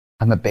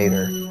I'm a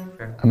baiter.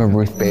 I'm a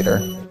Ruth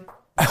Bader.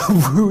 A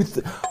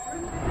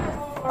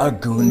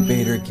Goon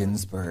Bader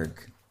Ginsburg.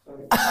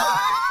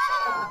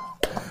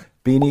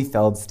 Beanie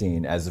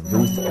Feldstein as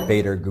Ruth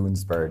Bader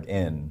Ginsburg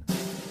in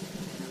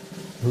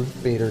Ruth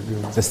Bader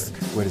Ginsburg.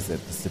 What is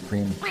it? The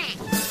Supreme.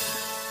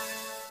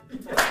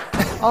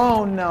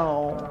 Oh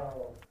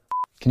no.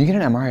 Can you get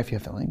an MRI if you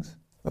have fillings?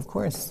 Of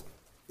course.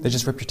 They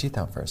just rip your teeth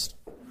out first.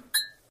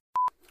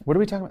 What are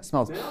we talking about?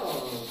 Smells.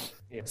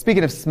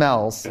 Speaking of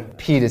smells,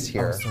 Pete is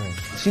here. Oh, sorry.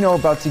 So you know,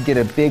 about to get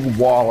a big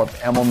wall of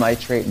amyl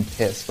nitrate and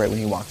piss right when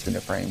he walks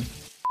into frame.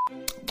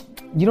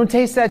 You don't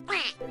taste that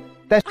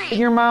in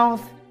your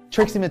mouth?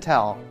 Trixie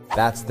Mattel.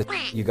 That's the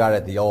you got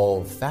at the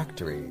old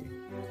factory.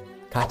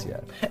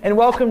 Katya. And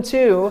welcome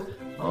to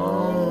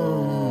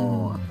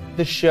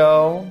the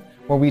show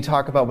where we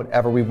talk about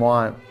whatever we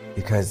want.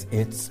 Because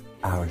it's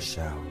our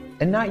show.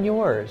 And not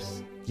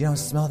yours. You don't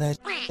smell that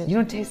shit? You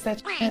don't taste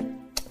that shit?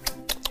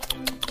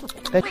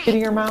 That shit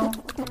in your mouth?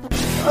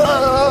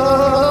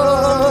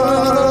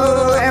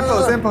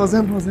 Impos.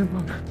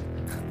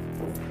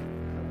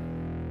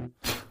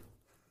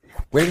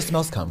 Where do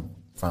smells come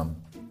from?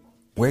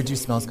 Where do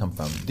smells come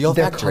from? The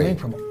olfactory. They're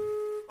coming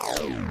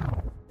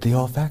from... The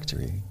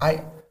olfactory.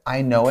 I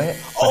know it,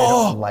 but I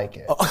don't like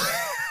it.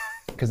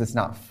 Because it's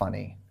not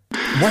funny.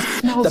 What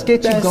smells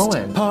get you going?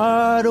 The best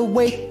part of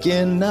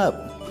waking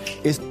up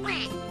is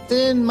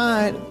in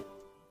my...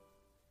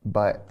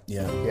 But,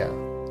 yeah.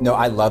 No,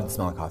 I love the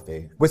smell of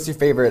coffee. What's your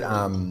favorite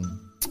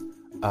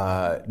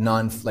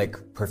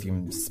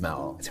perfume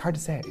smell? It's hard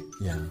to say.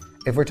 Yeah.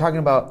 If we're talking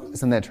about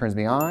something that turns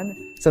me on,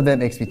 something that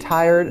makes me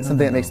tired,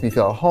 something that makes me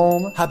feel at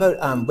home. How about,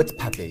 what's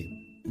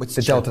peppy? What's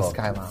the Delta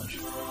Sky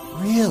Lounge.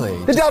 Really?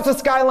 The Delta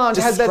Sky Lounge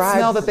has that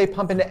smell that they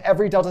pump into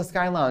every Delta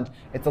Sky Lounge.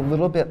 It's a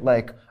little bit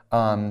like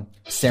Dolce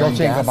 &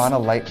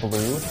 Gabbana light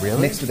blue.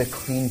 Really? Mixed with a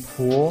clean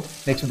pool,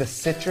 mixed with a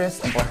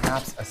citrus, and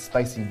perhaps a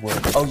spicy wood.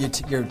 Oh, you're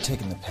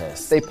taking the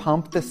piss. They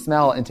pump the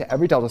smell into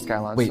every Delta Sky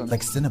Lounge. Wait,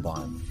 like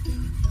Cinnabon?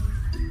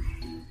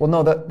 Well,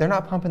 no, they're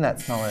not pumping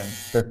that smell in.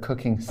 They're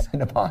cooking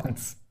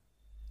Cinnabons.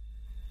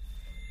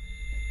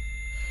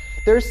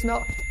 Their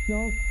smell.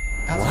 No.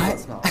 What?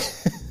 Smell.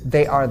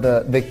 They are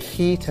the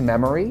key to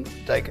memory.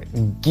 Like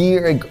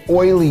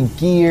oily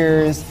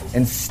gears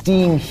and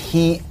steam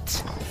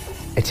heat.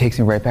 It takes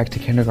me right back to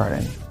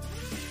kindergarten.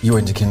 You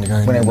went to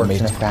kindergarten? When I worked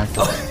in a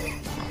factory.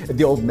 At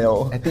the old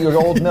mill. At the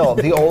old mill,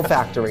 the old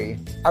factory.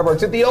 I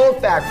worked at the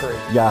old factory.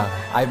 Yeah,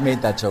 I've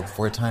made that joke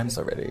 4 times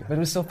already. But it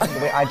was so funny.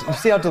 The way you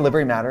see how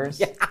delivery matters?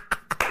 Yeah,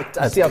 it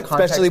does. You see how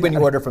especially when you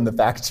order from the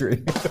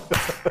factory.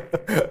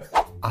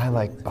 I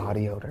like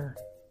body odor.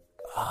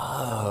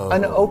 Oh.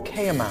 An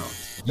okay amount.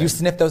 You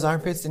sniff those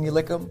armpits and you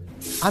lick them?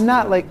 I'm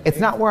not like, it's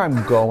not where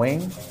I'm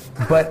going,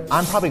 but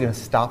I'm probably going to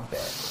stop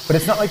there. But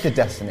it's not like the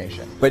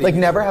destination. But like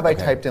never have I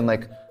typed in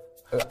like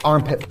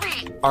armpit.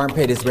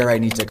 Armpit is where I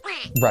need to.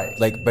 Right.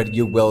 Like, but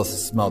you will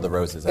smell the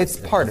roses. It's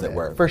part of it,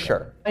 for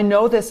sure. I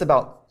know this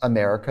about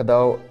America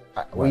though.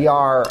 We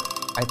are,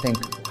 I think.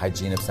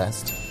 Hygiene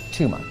obsessed?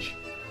 Too much.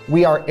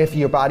 We are, if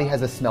your body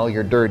has a smell,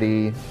 you're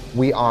dirty.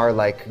 We are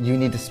like, you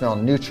need to smell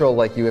neutral,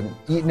 like you haven't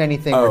eaten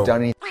anything or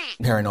done anything.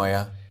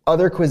 Paranoia.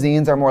 Other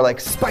cuisines are more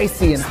like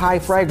spicy and high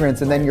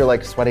fragrance, and then you're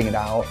like sweating it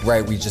out.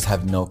 Right, we just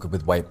have milk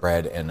with white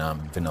bread and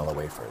vanilla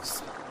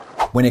wafers.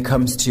 When it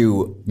comes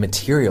to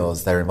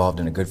materials that are involved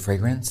in a good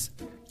fragrance,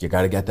 you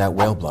gotta get that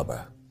whale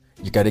blubber.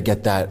 You gotta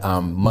get that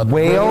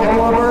whale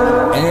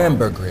blubber?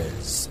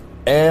 Ambergris.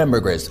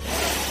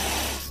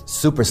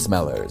 Super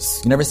smellers.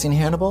 You never seen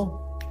Hannibal?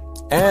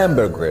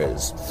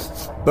 Ambergris.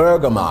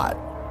 Bergamot.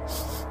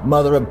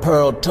 Mother of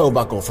pearl toe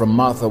buckle from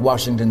Martha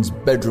Washington's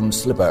bedroom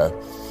slipper.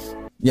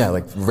 Yeah,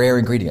 like rare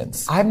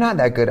ingredients. I'm not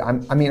that good. I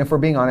mean, if we're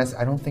being honest,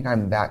 I don't think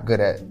I'm that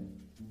good at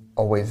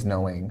always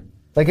knowing.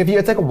 Like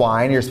it's like a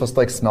wine, you're supposed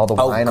to like smell the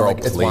wine. Girl, I'm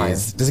like, it's please. wine.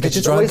 Does it get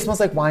you drunk? It always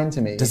smells like wine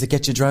to me. Does it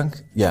get you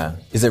drunk? Yeah.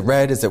 Is it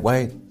red? Is it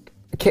white?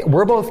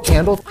 We're both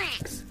candle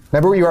freaks.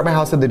 Remember you were at my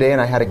house the other day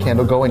and I had a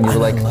candle go and you were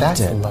like,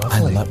 that's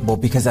lovely. Well,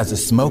 because as a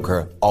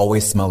smoker,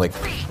 always smell like.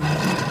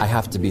 I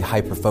have to be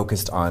hyper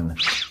focused on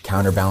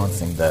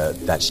counterbalancing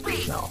that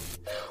smell.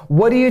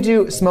 What do you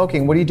do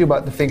smoking? What do you do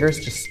about the fingers?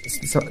 Just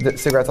the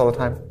cigarettes all the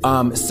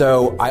time?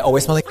 So I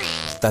always smell like.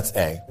 That's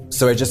A.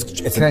 So it's.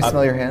 Can I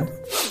smell your hand?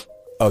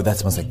 Oh, that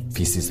smells like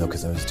feces though,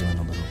 because I was doing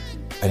a little.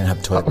 I didn't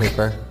have toilet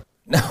paper.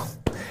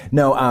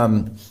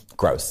 No.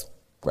 Gross.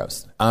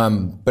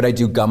 But I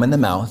do gum in the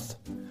mouth.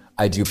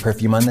 I do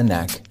perfume on the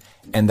neck,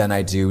 and then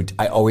I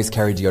always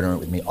carry deodorant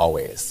with me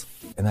always,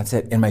 and that's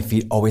it. And my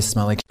feet always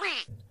smell like.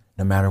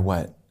 No matter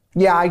what.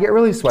 Yeah, I get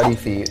really sweaty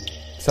feet,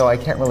 so I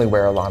can't really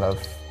wear a lot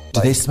of. Do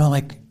they smell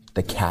like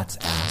the cat's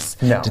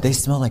ass? No. Do they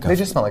smell like They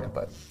just smell like a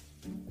butt.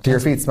 Do your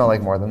feet smell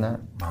like more than that?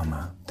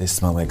 Mama, they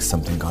smell like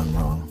something gone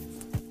wrong.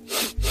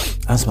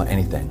 I don't smell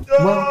anything.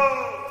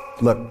 Well,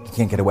 look, you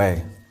can't get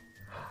away.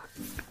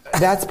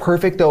 That's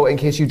perfect though, in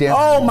case you dance.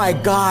 Oh my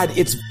God,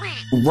 it's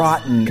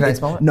rotten. Can I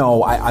smell it?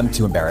 No, I'm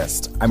too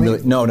embarrassed.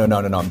 No,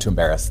 I'm too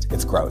embarrassed.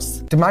 It's gross.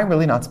 Did mine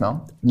really not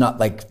smell? Not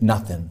like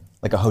nothing.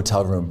 like a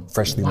hotel room,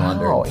 freshly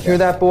laundered. Wow, hear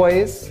that,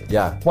 boys?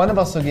 Yeah. One of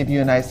us will give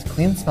you a nice,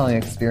 clean-smelling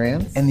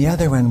experience. And the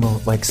other one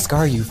will like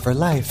scar you for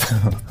life.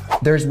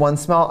 There's one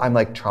smell I'm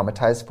like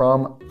traumatized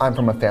from. I'm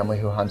from a family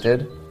who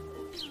hunted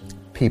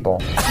people.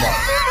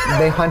 No.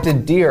 They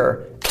hunted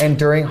deer, and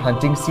during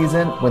hunting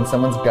season, when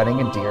someone's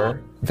gutting a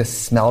deer, the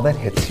smell that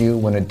hits you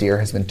when a deer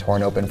has been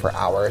torn open for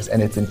hours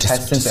and its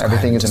intestines and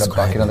everything is in a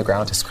bucket on the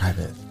ground. Describe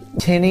it.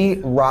 Tinny,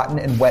 rotten,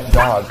 and wet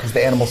dog, because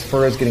the animal's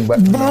fur is getting wet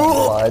from the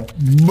blood.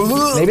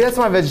 Maybe that's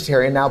why I'm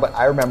vegetarian now, but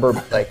I remember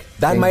like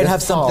that might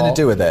have something to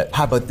do with it.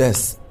 How about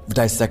this?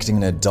 Dissecting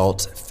an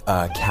adult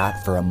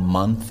cat for a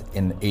month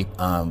in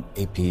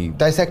AP.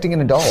 Dissecting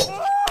an adult.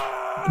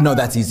 No,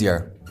 that's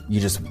easier. You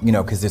just,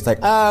 because it's like,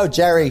 oh,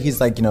 Jerry, he's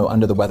like,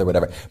 under the weather,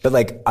 whatever. But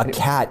like a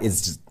cat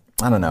is just,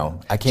 I don't know.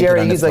 I can't Jerry,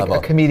 get on this he's like level.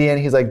 a comedian.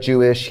 He's like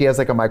Jewish. He has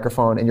like a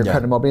microphone, and you're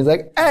cutting him open. He's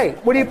like, "Hey,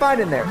 what do you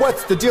find in there?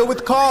 What's the deal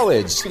with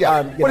college?"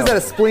 What is that,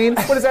 a spleen?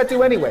 What does that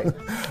do anyway?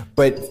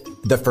 But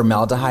the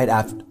formaldehyde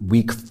after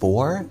week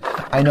 4,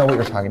 I know what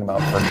you're talking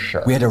about for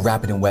sure. we had to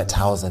wrap it in wet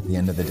towels at the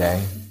end of the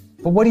day.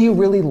 But what do you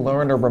really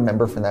learn or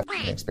remember from that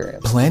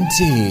experience?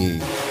 Plenty.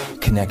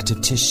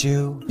 Connective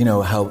tissue,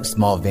 how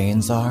small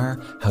veins are,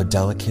 how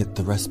delicate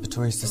the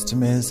respiratory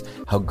system is,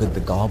 how good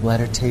the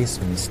gallbladder tastes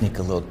when you sneak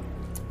a little.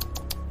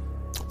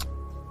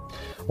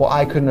 Well,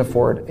 I couldn't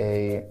afford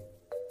a...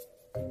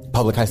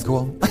 Public high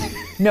school?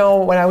 No,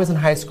 when I was in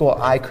high school,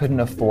 I couldn't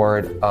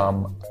afford,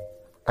 I'm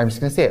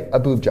just gonna say it, a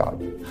boob job.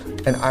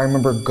 And I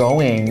remember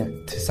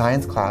going to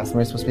science class, and we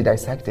were supposed to be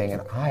dissecting,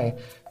 and I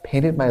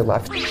painted my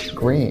left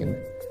green.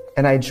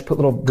 And I just put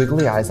little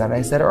wiggly eyes on it.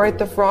 I said, all right,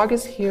 the frog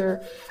is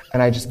here.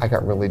 And I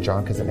got really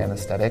drunk as an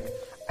anesthetic,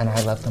 and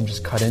I let them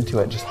just cut into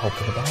it, just hope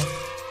for the best.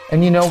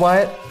 And you know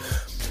what?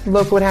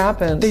 Look what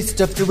happened. They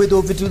stuffed it with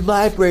overdue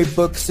library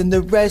books, and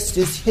the rest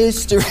is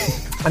history.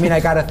 I mean, I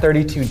got a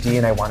 32D,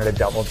 and I wanted a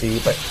double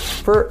D, but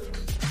for...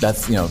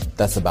 That's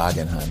a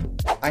bargain, hun.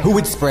 Who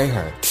would spray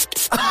her?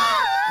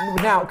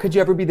 Now, could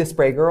you ever be the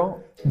spray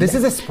girl? This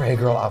is a spray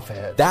girl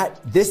outfit.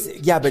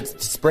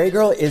 But spray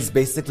girl is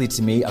basically,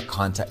 to me, a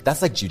contact.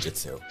 That's like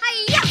jujitsu.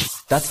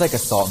 That's like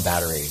assault and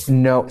battery.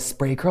 No,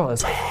 spray girl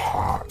is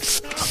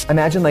hot.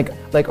 Imagine like,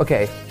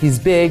 okay, he's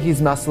big,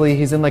 he's muscly,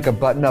 he's in like a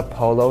button-up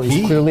polo.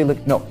 He's clearly,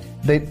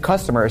 the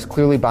customer is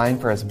clearly buying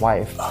for his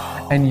wife.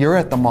 Oh. And you're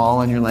at the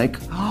mall and you're like,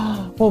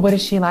 oh, well, what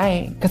is she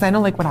like? Because I know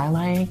like what I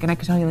like, and I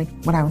can tell you like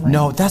what I would like.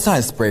 No, that's not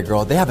a spray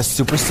girl. They have a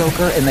super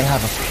soaker and they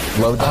have a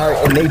blow dart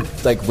and they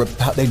like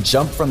they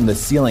jump from the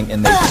ceiling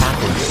and they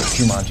tackle you.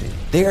 Jumanji.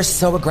 They are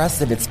so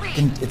aggressive.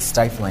 It's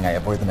stifling. I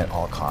avoid them at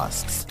all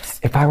costs.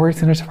 If I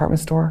worked in a department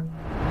store,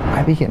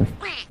 I'd be getting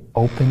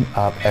opened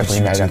up every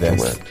night after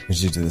work. Would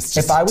you do this?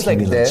 If I was like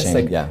this,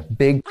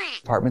 big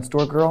department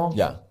store girl.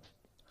 Yeah.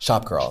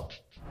 Shop girl.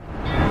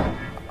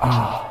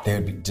 Oh, they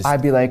would be just...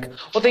 I'd be like,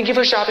 well, thank you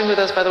for shopping with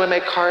us. By the way, my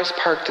car is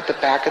parked at the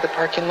back of the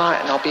parking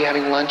lot, and I'll be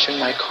having lunch in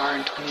my car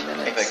in 20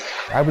 minutes.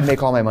 I would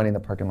make all my money in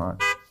the parking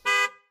lot.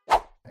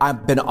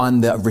 I've been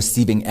on the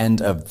receiving end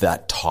of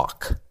that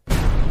talk.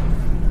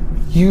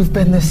 You've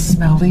been the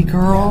smelly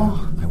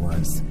girl? Yeah, I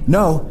was.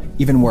 No,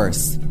 even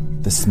worse,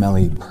 the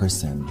smelly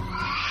person.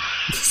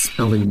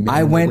 Smelly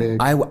man.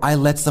 I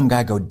let some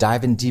guy go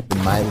diving deep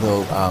in my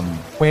little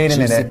Wait a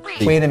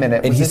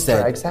minute. And was he this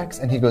said, drag sex?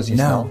 And he goes, you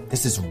smell? No,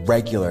 this is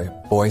regular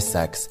boy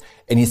sex.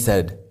 And he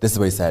said, this is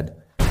what he said,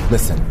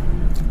 listen,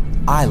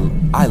 I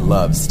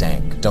love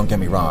stank, don't get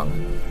me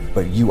wrong,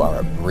 but you are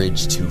a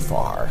bridge too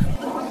far.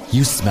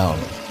 You smell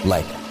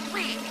like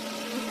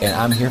it. And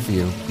I'm here for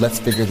you. Let's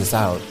figure this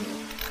out.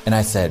 And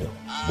I said,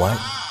 what?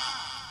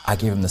 I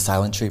gave him the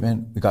silent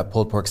treatment. We got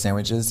pulled pork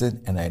sandwiches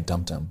and I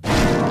dumped him.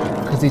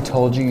 Because he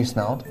told you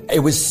smelled? It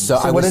was so,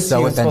 I was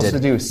so offended.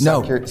 What is he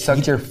supposed to do?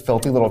 Suck your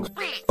filthy little...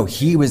 Oh,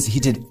 he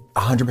did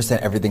 100%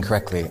 everything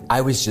correctly.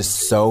 I was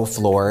just so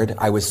floored.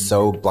 I was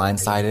so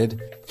blindsided.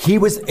 It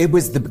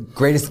was the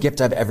greatest gift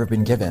I've ever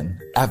been given,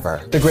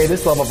 ever. The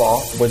greatest love of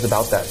all was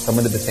about that.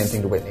 Someone did the same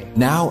thing to Whitney.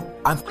 Now,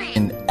 I'm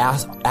in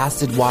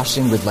acid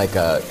washing with like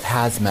a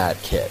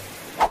hazmat kit.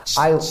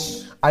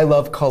 I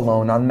love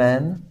cologne on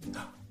men.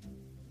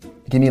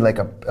 Give me like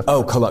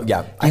cologne,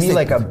 yeah. Give me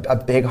like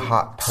a big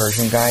hot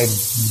Persian guy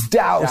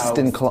doused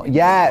in cologne.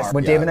 Yes.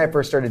 When Dave and I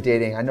first started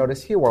dating, I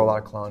noticed he wore a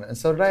lot of cologne, and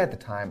so did I at the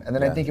time. And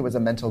then I think it was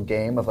a mental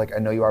game of like, I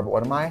know you are, but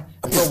what am I?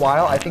 And for a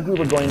while, I think we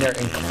were going there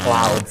in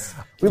clouds.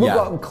 We would go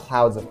out in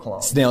clouds of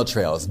cologne. Snail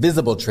trails,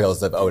 visible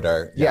trails of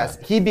odor. Yeah. Yes.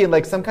 He'd be in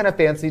like some kind of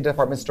fancy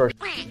department store,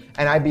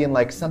 and I'd be in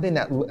like something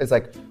that is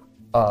like,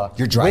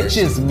 your dryer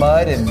witch's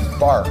mud and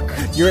bark.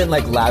 You're in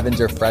like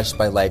lavender fresh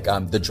by like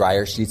the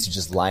dryer sheets. You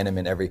just line them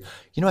in every...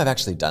 I've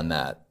actually done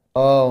that.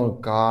 Oh,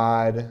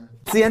 God.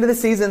 It's the end of the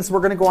season, so we're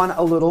going to go on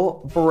a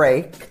little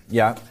break.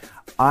 Yeah.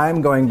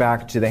 I'm going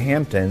back to the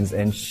Hamptons,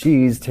 and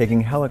she's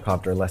taking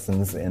helicopter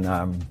lessons in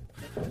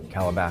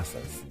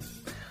Calabasas.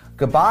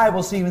 Goodbye.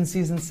 We'll see you in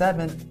season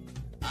 7.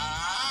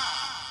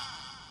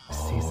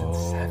 Season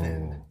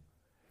 7.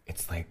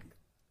 It's like,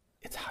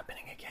 it's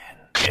happening again.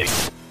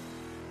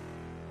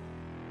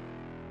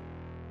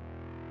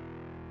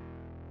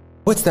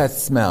 What's that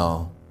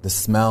smell? The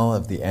smell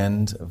of the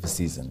end of a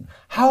season.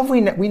 How have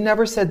we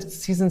never said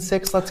season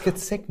 6, let's get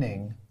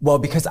sickening? Well,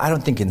 because I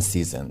don't think in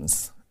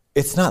seasons.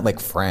 It's not like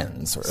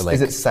Friends or like.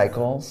 Is it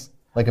cycles?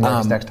 Like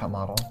America's Next Top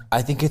Model?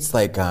 I think it's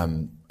like, I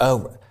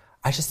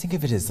just think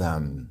of it as, I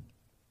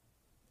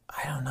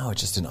don't know,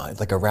 it's just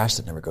like a rash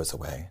that never goes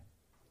away.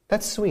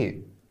 That's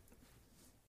sweet.